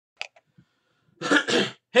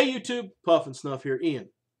Hey YouTube, Puff and Snuff here. Ian,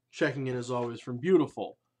 checking in as always from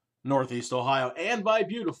beautiful Northeast Ohio. And by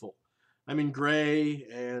beautiful, I mean gray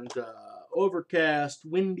and overcast,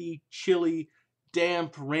 windy, chilly,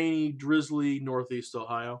 damp, rainy, drizzly Northeast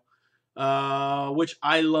Ohio, which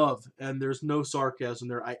I love. And there's no sarcasm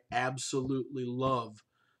there. I absolutely love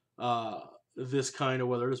uh, this kind of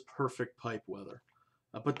weather. It is perfect pipe weather.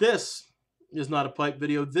 But this is not a pipe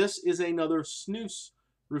video. This is another Snus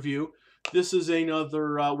review. This is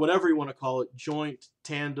another, whatever you want to call it, joint,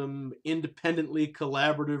 tandem, independently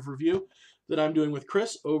collaborative review that I'm doing with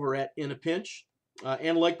Chris over at In a Pinch.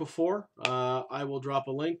 And like before, I will drop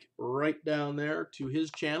a link right down there to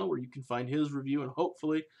his channel where you can find his review and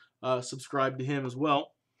hopefully subscribe to him as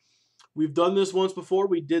well. We've done this once before.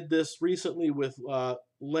 We did this recently with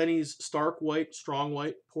Lenny's Stark White, Strong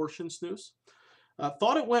White portion snus.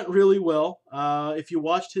 Thought it went really well. If you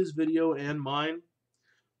watched his video and mine,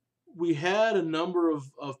 we had a number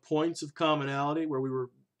of points of commonality where we were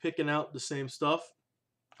picking out the same stuff.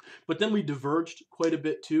 But then we diverged quite a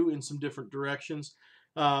bit too in some different directions,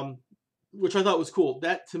 which I thought was cool.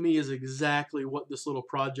 That to me is exactly what this little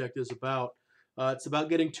project is about. It's about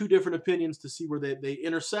getting two different opinions to see where they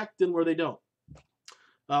intersect and where they don't.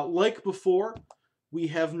 Like before, we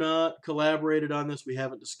have not collaborated on this. We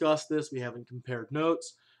haven't discussed this. We haven't compared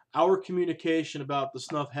notes. Our communication about the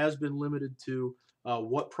snuff has been limited to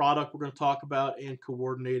what product we're going to talk about and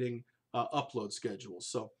coordinating upload schedules.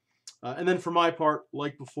 So, and then for my part,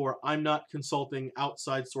 like before, I'm not consulting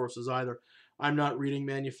outside sources either. I'm not reading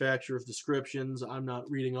manufacturers' descriptions. I'm not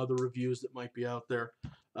reading other reviews that might be out there.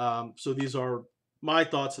 So these are my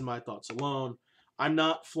thoughts and my thoughts alone. I'm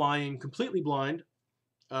not flying completely blind.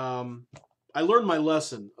 I learned my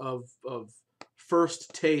lesson of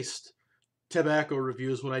first taste tobacco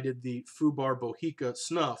reviews when I did the Fubar Bohica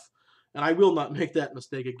snuff, and I will not make that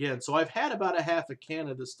mistake again. So I've had about a half a can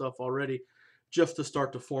of this stuff already just to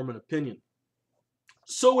start to form an opinion.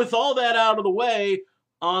 So with all that out of the way,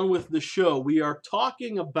 on with the show. We are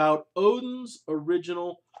talking about Odens'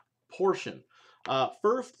 original portion.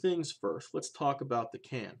 First things first, let's talk about the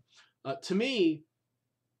can. To me,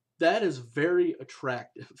 that is very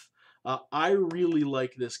attractive. I really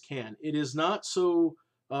like this can. It is not so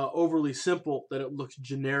overly simple that it looks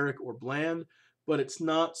generic or bland, but it's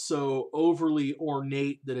not so overly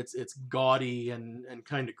ornate that it's gaudy and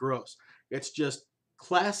kind of gross. It's just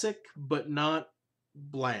classic, but not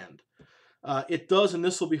bland. It does, and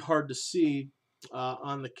this will be hard to see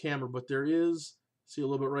on the camera, but there is, see a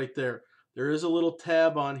little bit right there, there is a little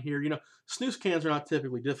tab on here. You know, snus cans are not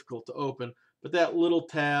typically difficult to open, but that little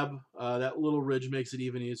tab, that little ridge makes it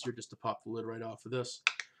even easier just to pop the lid right off of this.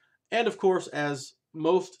 And of course, as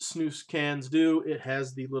most snus cans do, it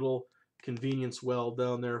has the little convenience well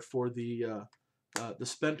down there for the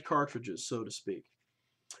spent cartridges, so to speak.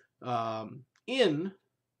 In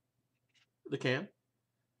the can,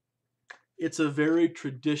 it's a very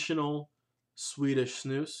traditional Swedish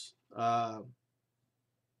snus.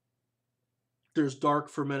 There's dark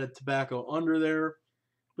fermented tobacco under there,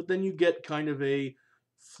 but then you get kind of a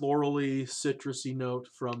florally, citrusy note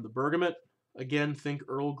from the bergamot. Again, think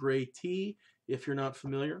Earl Grey tea if you're not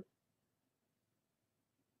familiar.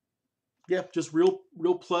 Yeah, just real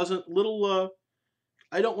pleasant little,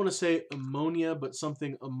 I don't want to say ammonia, but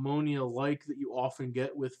something ammonia-like that you often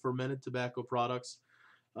get with fermented tobacco products.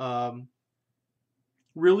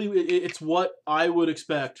 Really, it's what I would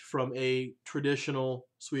expect from a traditional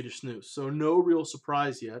Swedish snus. So no real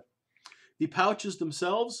surprise yet. The pouches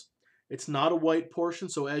themselves, it's not a white portion,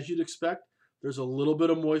 so as you'd expect, there's a little bit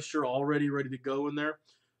of moisture already ready to go in there,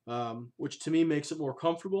 which to me makes it more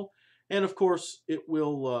comfortable. And of course, it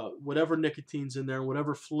will, whatever nicotine's in there,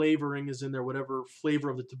 whatever flavoring is in there, whatever flavor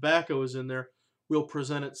of the tobacco is in there, will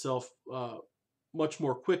present itself much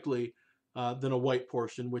more quickly than a white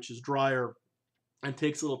portion, which is drier and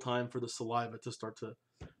takes a little time for the saliva to start to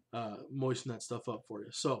moisten that stuff up for you.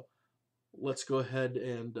 So let's go ahead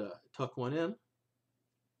and tuck one in.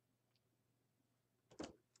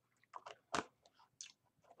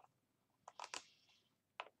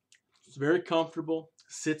 It's very comfortable,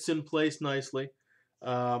 sits in place nicely.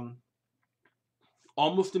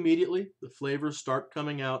 Almost immediately, the flavors start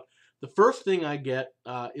coming out. The first thing I get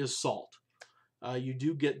is salt. You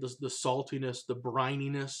do get the saltiness, the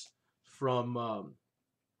brininess from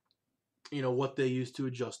you know, what they use to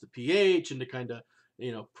adjust the pH and to kind of,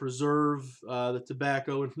 you know, preserve the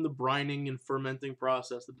tobacco, and from the brining and fermenting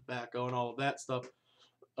process, the tobacco and all of that stuff.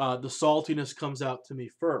 The saltiness comes out to me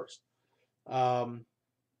first.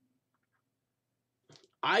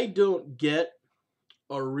 I don't get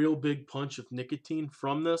a real big punch of nicotine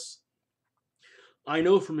from this. I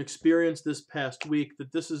know from experience this past week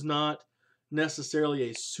that this is not necessarily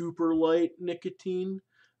a super light nicotine.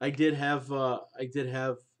 I did have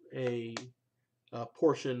a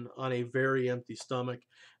portion on a very empty stomach,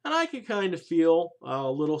 and I could kind of feel a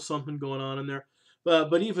little something going on in there.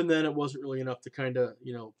 But even then, it wasn't really enough to kind of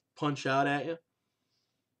punch out at you.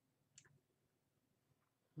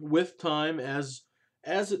 With time, as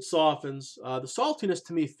it softens, the saltiness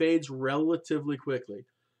to me fades relatively quickly.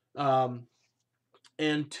 Um,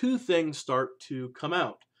 and two things start to come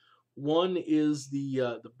out. One is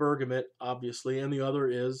the bergamot, obviously, and the other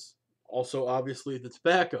is also obviously the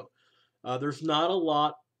tobacco. There's not a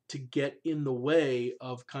lot to get in the way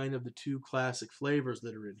of kind of the two classic flavors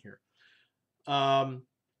that are in here. Um,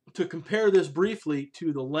 to compare this briefly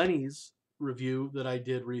to the Lenny's review that I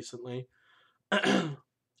did recently,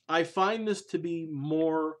 I find this to be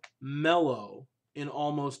more mellow in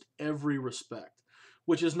almost every respect,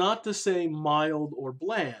 which is not to say mild or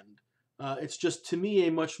bland. It's just to me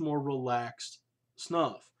a much more relaxed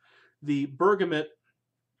snuff. The bergamot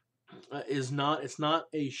is not, it's not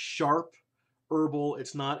a sharp herbal,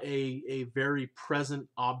 it's not a very present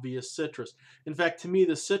obvious citrus. In fact, to me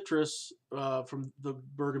the citrus from the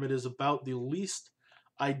bergamot is about the least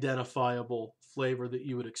identifiable flavor that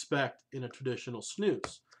you would expect in a traditional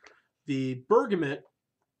snus. The bergamot,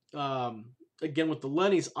 again with the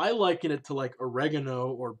Lenny's, I liken it to like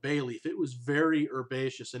oregano or bay leaf. It was very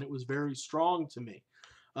herbaceous and it was very strong to me.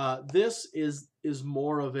 This is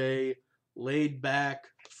more of a laid back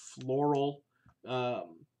floral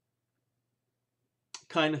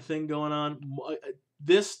kind of thing going on.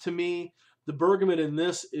 This to me, the bergamot in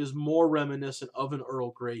this is more reminiscent of an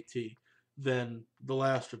Earl Grey tea than the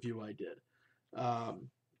last review I did. Um,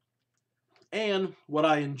 and what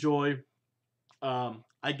I enjoy,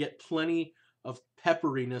 I get plenty of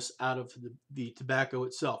pepperiness out of the tobacco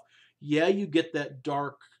itself. Yeah, you get that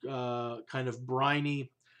dark, kind of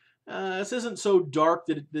briny. This isn't so dark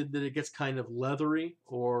that it gets kind of leathery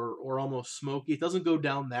or almost smoky. It doesn't go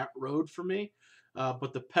down that road for me,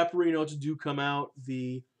 but the peppery notes do come out.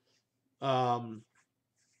 Um,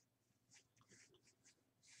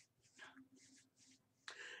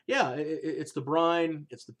 yeah, it's the brine,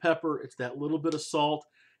 it's the pepper, it's that little bit of salt.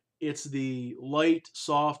 It's the light,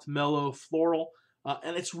 soft, mellow, floral,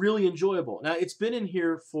 and it's really enjoyable. Now, it's been in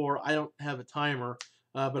here for, I don't have a timer,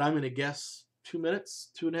 but I'm going to guess 2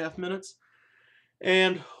 minutes, 2.5 minutes.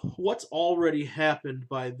 And what's already happened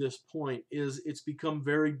by this point is it's become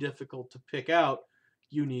very difficult to pick out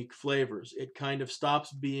unique flavors. It kind of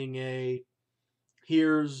stops being a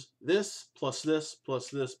here's this plus this plus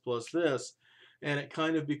this plus this, and it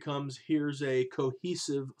kind of becomes here's a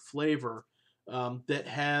cohesive flavor that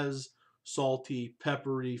has salty,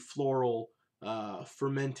 peppery, floral,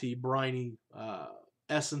 fermenty, briny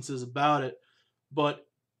essences about it, but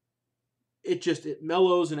it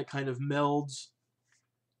mellows and it kind of melds,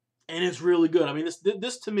 and it's really good. I mean,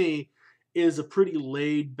 this to me is a pretty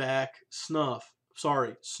laid back snus,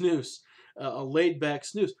 a laid back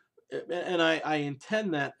snus, and I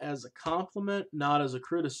intend that as a compliment, not as a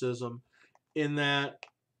criticism, in that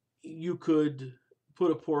you could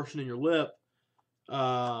put a portion in your lip,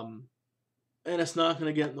 um, and it's not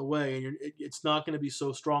going to get in the way, and it's not going to be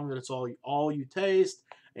so strong that it's all you taste,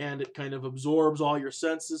 and it kind of absorbs all your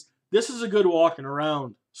senses. This is a good walking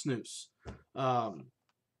around snus. Um,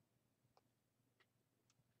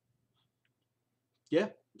 yeah,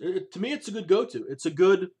 to me, it's a good go-to. It's a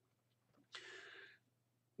good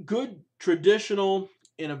traditional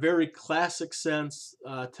in a very classic sense.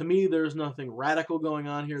 To me, there's nothing radical going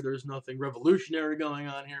on here. There's nothing revolutionary going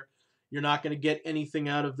on here. You're not going to get anything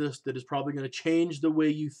out of this that is probably going to change the way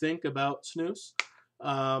you think about snus.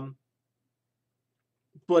 Um,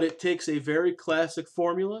 but it takes a very classic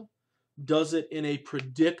formula, does it in a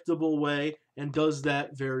predictable way, and does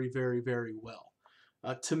that very, very, very well.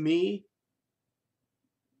 To me,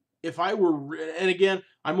 if I were, and again,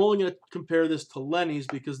 I'm only going to compare this to Lenny's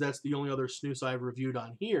because that's the only other snus I've reviewed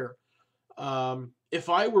on here. If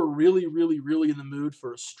I were really, really, really in the mood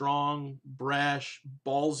for a strong, brash,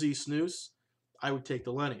 ballsy snus, I would take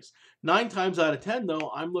the Lenny's. 9 times out of 10, though,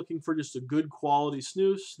 I'm looking for just a good quality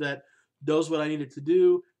snus that does what I need it to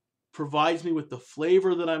do, provides me with the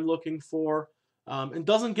flavor that I'm looking for, and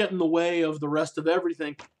doesn't get in the way of the rest of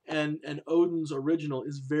everything. And Odens Original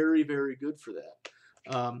is very, very good for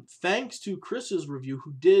that. Thanks to Chris's review,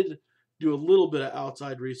 who did do a little bit of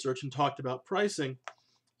outside research and talked about pricing,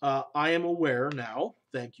 I am aware now,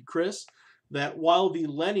 thank you, Chris, that while the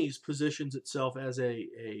Lenny's positions itself as a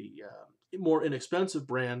more inexpensive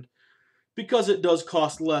brand, because it does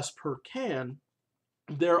cost less per can,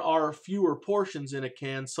 there are fewer portions in a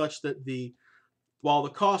can such that the while the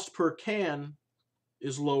cost per can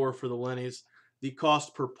is lower for the Lennies, the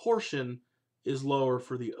cost per portion is lower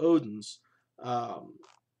for the Odens. Um,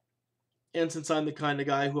 and since I'm the kind of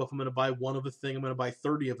guy who, if I'm going to buy one of a thing, I'm going to buy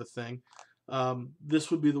 30 of a thing, this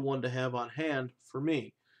would be the one to have on hand for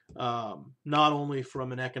me. Not only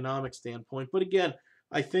from an economic standpoint, but again,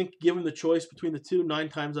 I think given the choice between the two, 9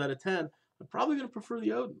 times out of 10, I'm probably going to prefer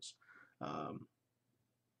the Odens.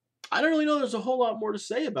 I don't really know there's a whole lot more to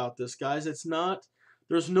say about this, guys. It's not,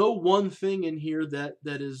 there's no one thing in here that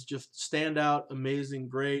is just standout, amazing,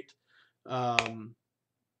 great,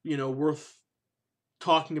 worth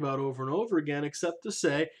talking about over and over again, except to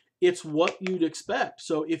say it's what you'd expect.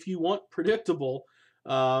 So if you want predictable,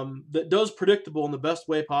 that does predictable in the best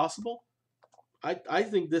way possible, I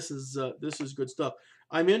think this is good stuff.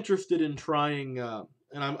 I'm interested in trying,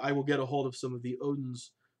 and I will get a hold of some of the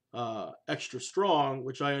Odens Extra Strong,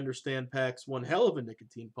 which I understand packs one hell of a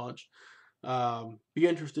nicotine punch. Be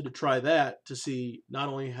interested to try that to see not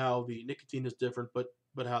only how the nicotine is different, but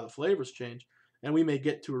how the flavors change. And we may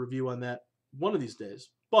get to a review on that one of these days.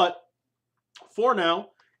 But for now,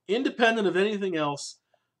 independent of anything else,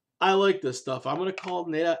 I like this stuff. I'm going to call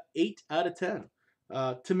it an 8 out of 10.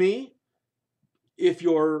 To me, if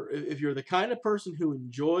you're the kind of person who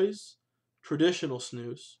enjoys traditional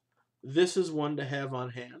snus, this is one to have on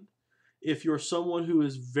hand. If you're someone who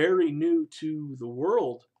is very new to the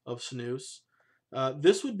world of snus,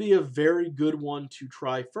 this would be a very good one to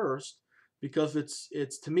try first, because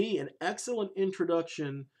it's to me an excellent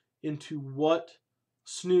introduction into what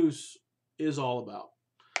snus is all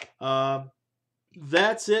about.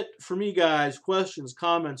 That's it for me, guys. Questions,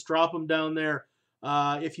 comments, drop them down there.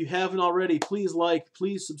 If you haven't already, please like,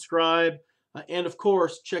 please subscribe, and of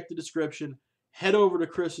course, check the description. Head over to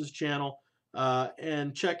Chris's channel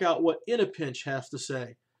and check out what In a Pinch has to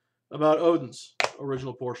say about Odin's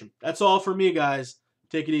original portion. That's all for me, guys.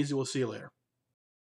 Take it easy. We'll see you later.